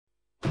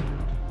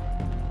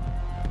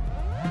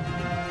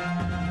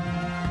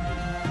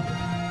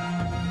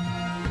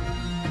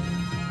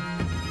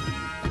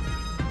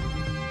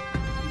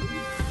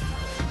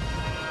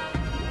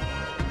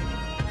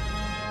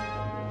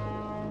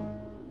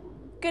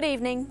Good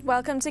evening,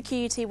 welcome to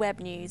QUT Web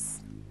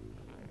News.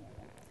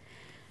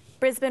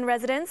 Brisbane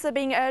residents are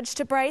being urged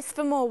to brace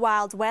for more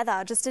wild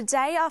weather just a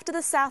day after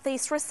the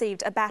southeast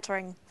received a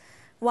battering.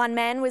 One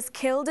man was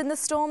killed in the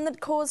storm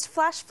that caused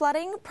flash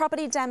flooding,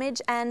 property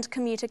damage and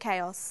commuter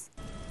chaos.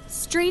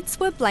 Streets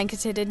were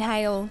blanketed in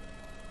hail.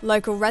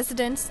 Local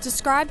residents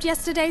described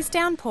yesterday's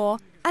downpour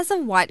as a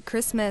white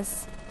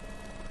Christmas.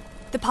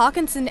 The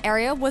Parkinson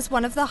area was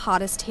one of the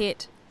hardest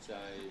hit.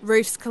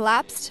 Roofs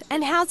collapsed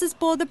and houses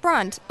bore the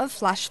brunt of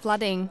flash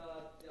flooding.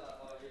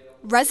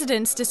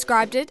 Residents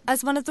described it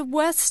as one of the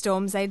worst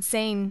storms they'd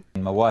seen.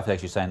 My wife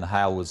actually saying the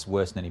hail was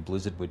worse than any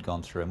blizzard we'd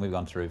gone through, and we've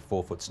gone through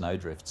 4-foot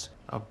snowdrifts.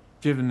 I've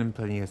driven in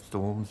plenty of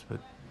storms,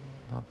 but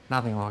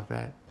nothing like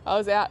that. I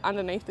was out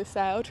underneath the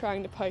sail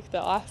trying to poke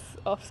the ice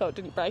off so it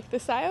didn't break the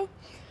sail,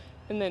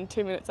 and then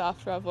 2 minutes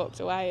after I've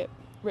walked away it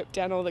ripped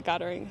down all the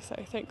guttering, so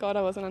thank God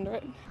I wasn't under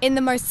it. In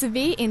the most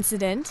severe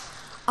incident,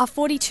 a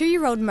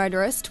 42-year-old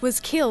motorist was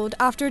killed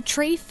after a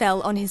tree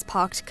fell on his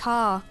parked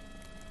car.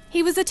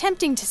 He was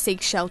attempting to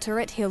seek shelter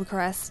at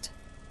Hillcrest.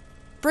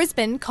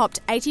 Brisbane copped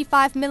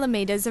 85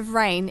 millimetres of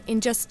rain in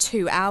just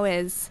 2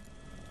 hours.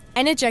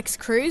 Energex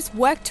crews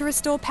worked to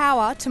restore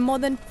power to more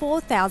than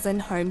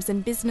 4,000 homes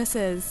and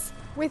businesses.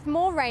 With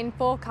more rain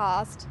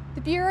forecast,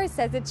 the Bureau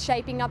says it's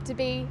shaping up to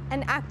be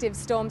an active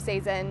storm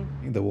season.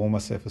 The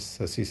warmer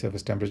sea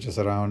surface temperatures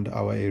around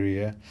our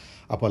area,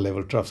 upper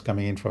level troughs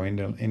coming in from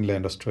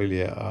inland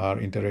Australia are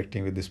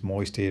interacting with this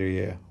moist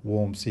area,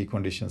 warm sea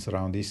conditions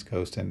around the east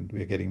coast, and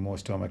we're getting more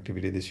storm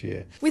activity this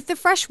year. With the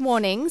fresh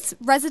warnings,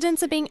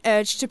 residents are being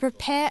urged to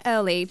prepare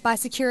early by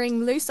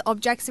securing loose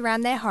objects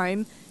around their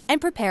home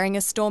and preparing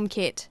a storm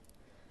kit.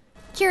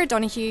 Kira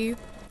Donoghue,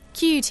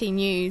 QUT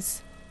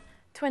News.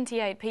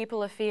 28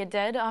 people are feared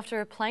dead after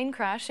a plane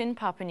crash in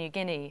Papua New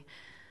Guinea.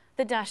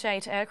 The Dash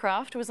 8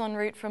 aircraft was en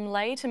route from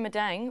Lae to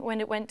Madang when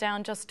it went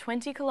down just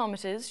 20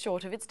 kilometres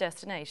short of its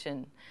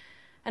destination.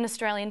 An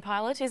Australian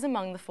pilot is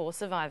among the 4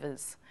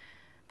 survivors.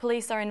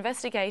 Police are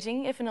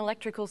investigating if an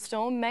electrical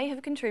storm may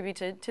have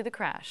contributed to the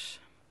crash.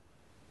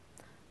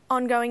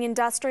 Ongoing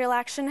industrial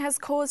action has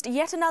caused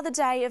yet another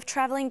day of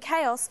travelling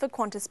chaos for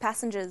Qantas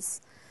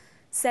passengers.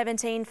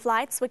 17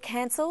 flights were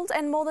cancelled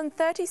and more than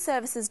 30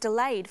 services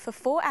delayed for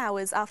 4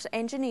 hours after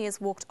engineers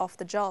walked off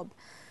the job.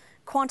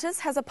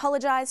 Qantas has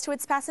apologised to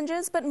its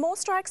passengers, but more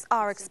strikes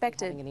are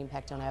expected. Having an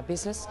impact on our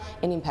business,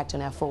 an impact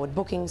on our forward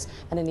bookings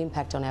and an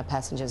impact on our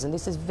passengers, and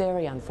this is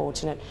very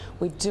unfortunate.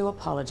 We do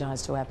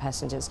apologise to our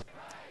passengers.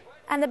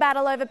 And the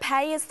battle over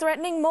pay is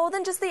threatening more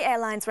than just the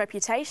airline's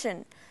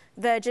reputation.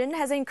 Virgin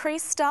has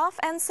increased staff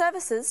and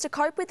services to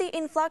cope with the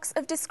influx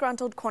of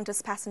disgruntled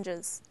Qantas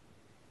passengers.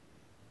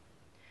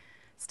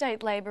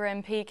 State Labor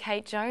MP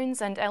Kate Jones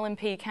and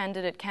LNP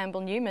candidate Campbell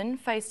Newman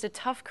faced a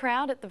tough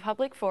crowd at the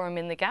public forum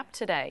in the Gap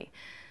today.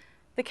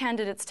 The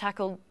candidates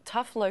tackled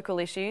tough local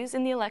issues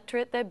in the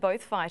electorate they're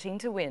both fighting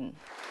to win.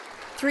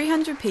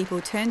 300 people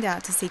turned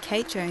out to see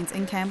Kate Jones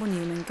and Campbell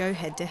Newman go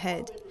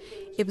head-to-head.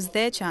 It was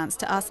their chance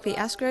to ask the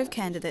Ashgrove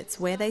candidates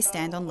where they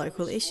stand on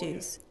local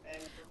issues.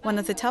 One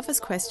of the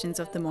toughest questions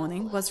of the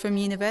morning was from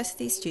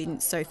university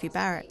student Sophie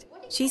Barrett.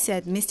 She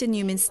said Mr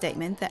Newman's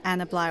statement that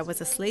Anna Bligh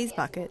was a sleaze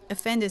bucket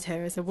offended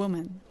her as a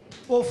woman.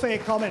 Well, fair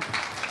comment.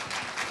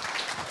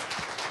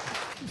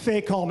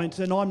 Fair comment,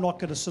 and I'm not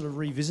going to sort of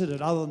revisit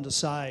it other than to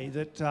say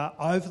that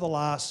over the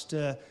last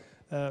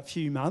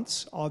few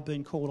months I've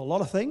been called a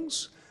lot of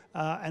things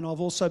and I've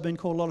also been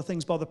called a lot of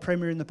things by the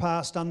Premier in the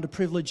past,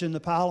 underprivileged in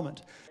the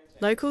Parliament.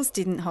 Locals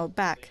didn't hold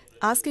back,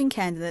 asking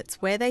candidates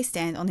where they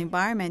stand on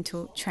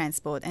environmental,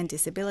 transport and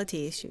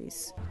disability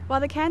issues. While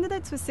the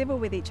candidates were civil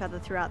with each other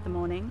throughout the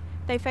morning,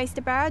 they faced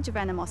a barrage of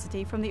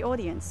animosity from the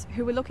audience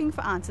who were looking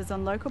for answers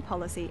on local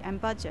policy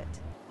and budget.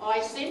 I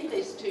sent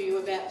this to you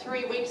about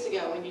 3 weeks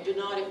ago when you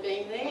denied it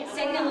being there.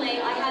 Secondly,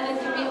 I have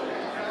a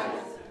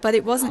commitment. But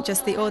it wasn't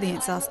just the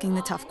audience asking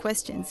the tough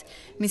questions.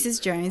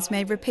 Mrs Jones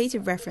made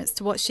repeated reference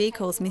to what she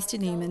calls Mr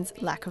Newman's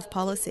lack of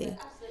policy.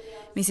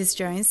 Mrs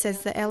Jones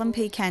says the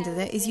LNP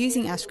candidate is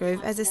using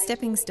Ashgrove as a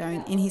stepping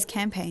stone in his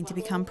campaign to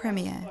become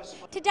Premier.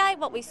 Today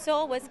what we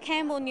saw was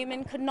Campbell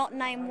Newman could not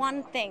name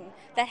one thing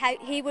that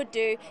he would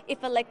do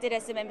if elected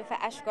as a member for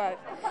Ashgrove.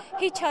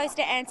 He chose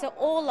to answer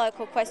all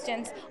local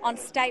questions on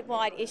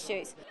statewide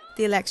issues.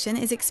 The election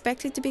is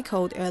expected to be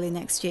called early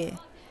next year.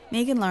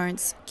 Megan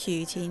Lawrence,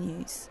 QUT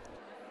News.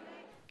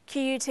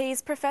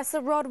 QUT's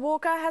Professor Rod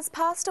Walker has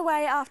passed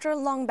away after a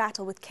long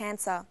battle with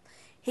cancer.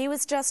 He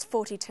was just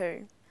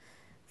 42.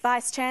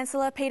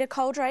 Vice-Chancellor Peter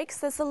Coldrake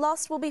says the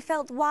loss will be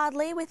felt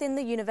widely within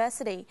the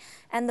university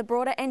and the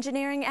broader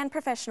engineering and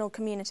professional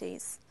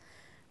communities.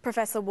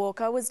 Professor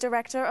Walker was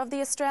director of the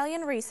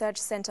Australian Research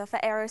Centre for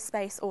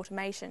Aerospace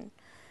Automation.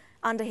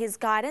 Under his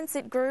guidance,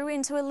 it grew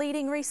into a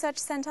leading research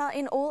centre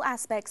in all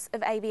aspects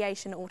of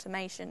aviation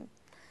automation.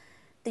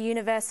 The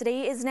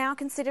university is now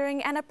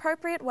considering an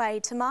appropriate way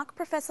to mark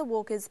Professor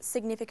Walker's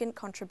significant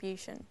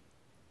contribution.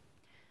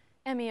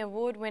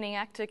 Emmy-award winning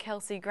actor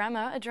Kelsey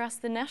Grammer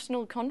addressed the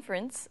national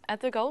conference at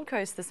the Gold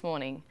Coast this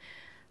morning.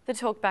 The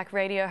talkback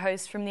radio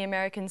host from the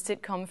American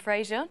sitcom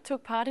Frasier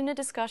took part in a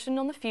discussion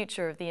on the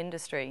future of the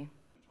industry.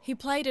 He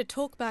played a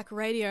talkback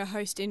radio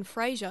host in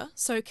Frasier,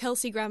 so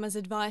Kelsey Grammer's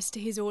advice to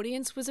his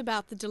audience was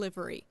about the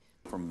delivery.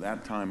 From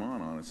that time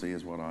on, honestly,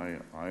 is what I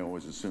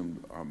always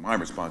assumed my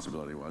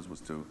responsibility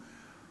was to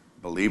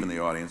believe in the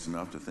audience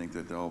enough to think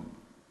that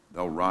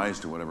they'll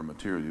rise to whatever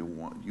material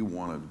you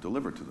want to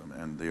deliver to them,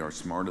 and they are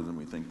smarter than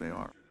we think they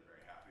are.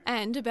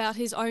 And about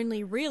his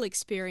only real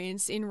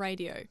experience in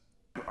radio.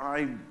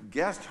 I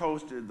guest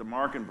hosted the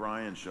Mark and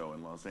Brian show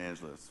in Los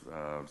Angeles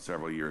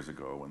several years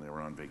ago when they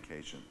were on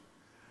vacation.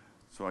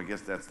 So I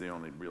guess that's the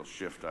only real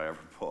shift I ever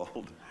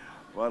pulled.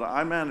 But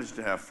I managed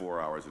to have 4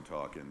 hours of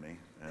talk in me.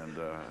 And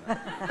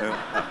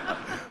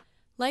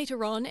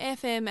Later on,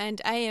 FM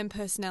and AM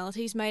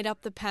personalities made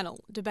up the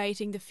panel,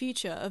 debating the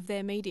future of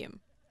their medium.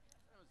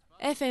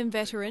 FM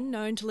veteran,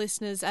 known to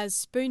listeners as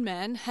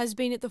Spoonman, has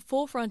been at the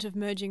forefront of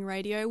merging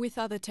radio with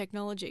other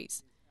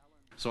technologies.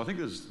 So I think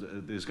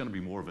there's going to be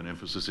more of an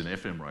emphasis in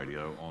FM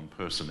radio on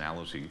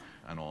personality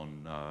and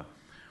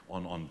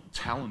on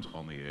talent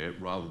on the air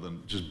rather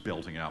than just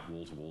belting out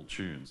wall-to-wall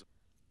tunes.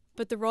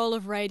 But the role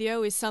of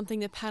radio is something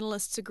the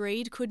panellists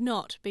agreed could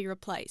not be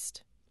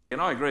replaced. And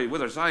I agree,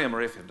 whether it's AM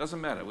or FM,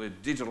 doesn't matter. We're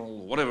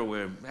digital or whatever we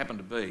happen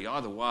to be.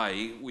 Either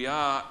way, we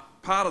are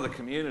part of the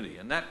community,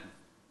 and that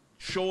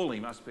surely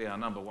must be our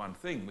number one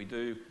thing we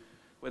do,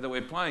 whether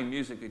we're playing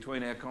music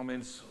between our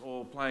comments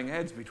or playing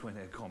ads between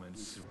our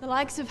comments. The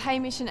likes of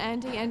Hamish and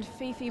Andy and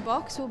Fifi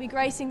Box will be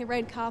gracing the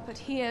red carpet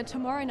here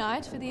tomorrow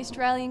night for the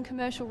Australian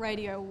Commercial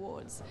Radio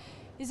Awards.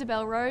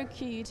 Isabel Rowe,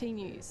 QUT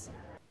News.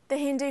 The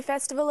Hindu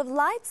Festival of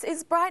Lights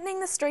is brightening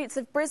the streets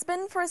of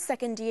Brisbane for a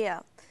second year.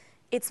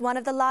 It's one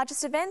of the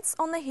largest events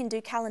on the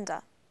Hindu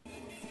calendar.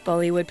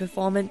 Bollywood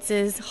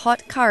performances,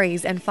 hot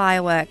curries and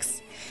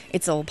fireworks.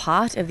 It's all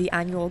part of the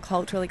annual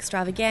cultural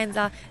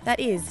extravaganza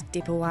that is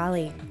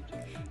Dipawali.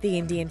 The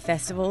Indian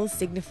festival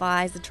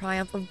signifies the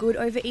triumph of good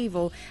over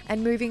evil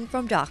and moving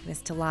from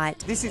darkness to light.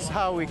 This is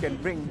how we can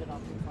bring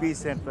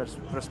peace and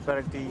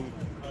prosperity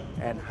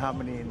and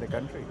harmony in the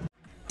country.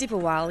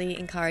 Dipawali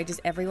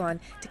encourages everyone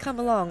to come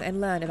along and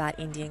learn about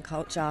Indian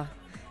culture.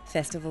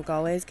 Festival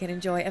goers can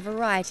enjoy a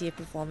variety of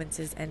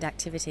performances and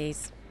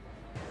activities.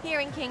 Here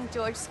in King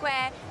George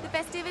Square, the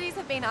festivities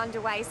have been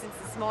underway since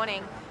this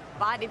morning.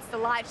 But it's the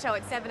light show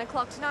at 7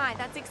 o'clock tonight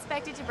that's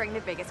expected to bring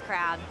the biggest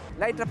crowd.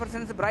 Light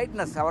represents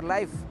brightness, our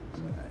life,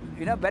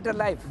 better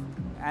life,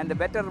 and the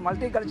better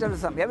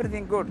multiculturalism,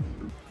 everything good.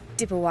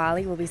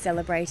 Dipawali will be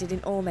celebrated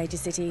in all major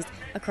cities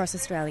across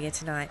Australia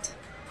tonight.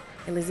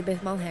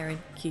 Elizabeth Mulheron,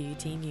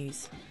 QUT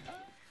News.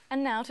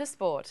 And now to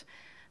sport.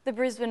 The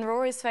Brisbane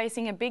Roar is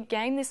facing a big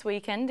game this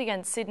weekend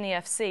against Sydney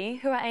FC,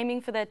 who are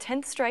aiming for their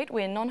 10th straight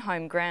win on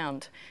home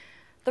ground.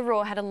 The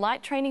Roar had a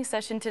light training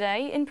session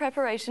today in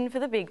preparation for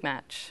the big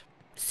match.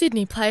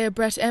 Sydney player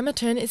Brett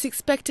Emerton is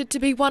expected to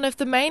be one of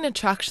the main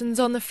attractions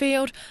on the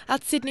field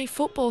at Sydney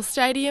Football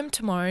Stadium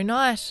tomorrow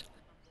night.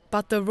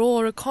 But the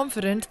Roar are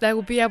confident they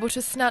will be able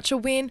to snatch a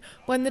win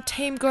when the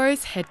team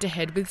goes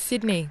head-to-head with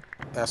Sydney.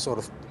 Our sort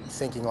of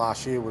thinking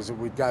last year was that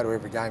we'd go to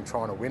every game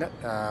trying to win it.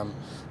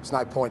 There's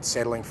no point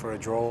settling for a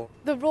draw.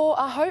 The Roar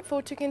are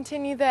hopeful to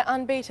continue their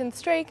unbeaten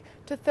streak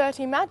to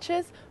 30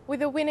 matches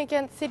with a win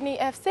against Sydney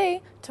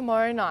FC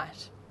tomorrow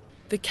night.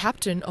 The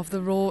captain of the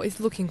Roar is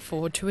looking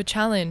forward to a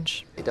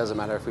challenge. It doesn't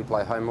matter if we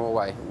play home or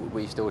away,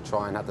 we still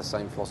try and have the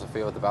same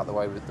philosophy about the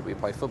way that we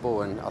play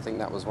football, and I think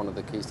that was one of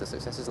the keys to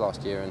successes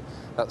last year, and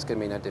that's going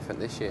to be no different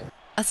this year.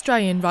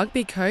 Australian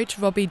rugby coach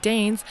Robbie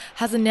Deans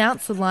has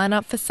announced the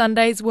lineup for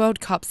Sunday's World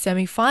Cup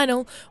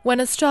semi-final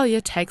when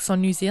Australia takes on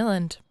New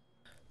Zealand.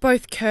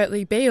 Both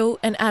Kurtley Beale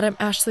and Adam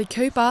Ashley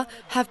Cooper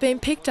have been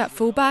picked at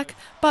fullback,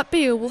 but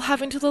Beale will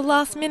have until the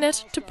last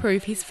minute to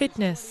prove his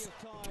fitness.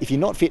 If you're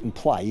not fit and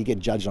play, you get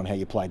judged on how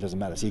you play, it doesn't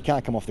matter. So you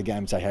can't come off the game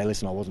and say, hey,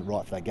 listen, I wasn't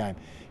right for that game.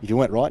 If you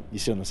weren't right, you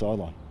sit on the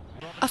sideline.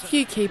 A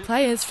few key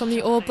players from the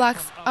All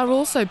Blacks are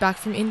also back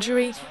from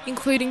injury,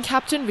 including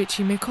captain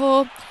Richie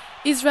McCaw,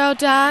 Israel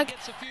Dag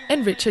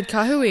and Richard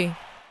Kahui.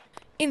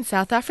 In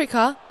South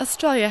Africa,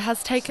 Australia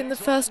has taken the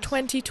first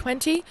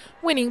 2020,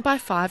 winning by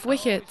 5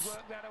 wickets.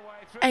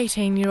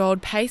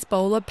 18-year-old pace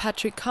bowler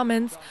Patrick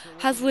Cummins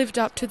has lived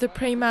up to the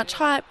pre-match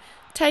hype,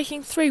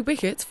 taking 3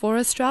 wickets for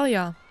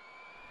Australia.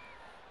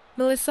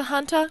 Melissa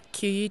Hunter,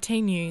 QUT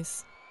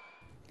News.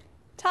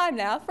 Time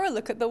now for a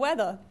look at the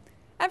weather.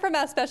 And from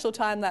our special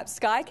time-lapse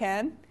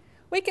Skycam,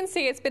 we can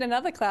see it's been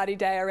another cloudy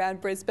day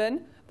around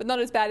Brisbane, but not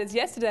as bad as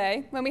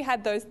yesterday when we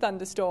had those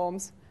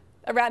thunderstorms.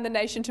 Around the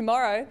nation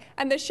tomorrow,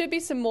 and there should be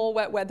some more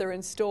wet weather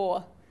in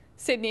store.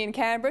 Sydney and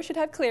Canberra should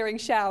have clearing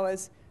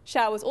showers.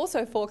 Showers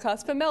also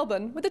forecast for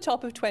Melbourne with a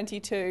top of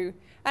 22,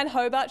 and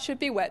Hobart should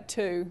be wet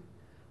too.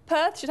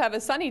 Perth should have a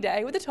sunny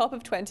day with a top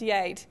of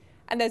 28.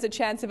 And there's a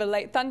chance of a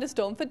late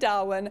thunderstorm for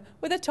Darwin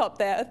with a top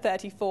there of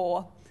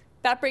 34.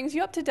 That brings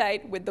you up to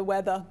date with the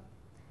weather.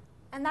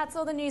 And that's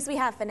all the news we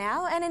have for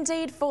now, and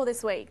indeed for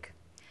this week.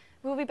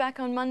 We'll be back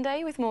on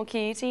Monday with more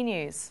QUT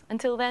news.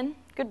 Until then,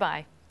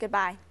 goodbye.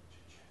 Goodbye.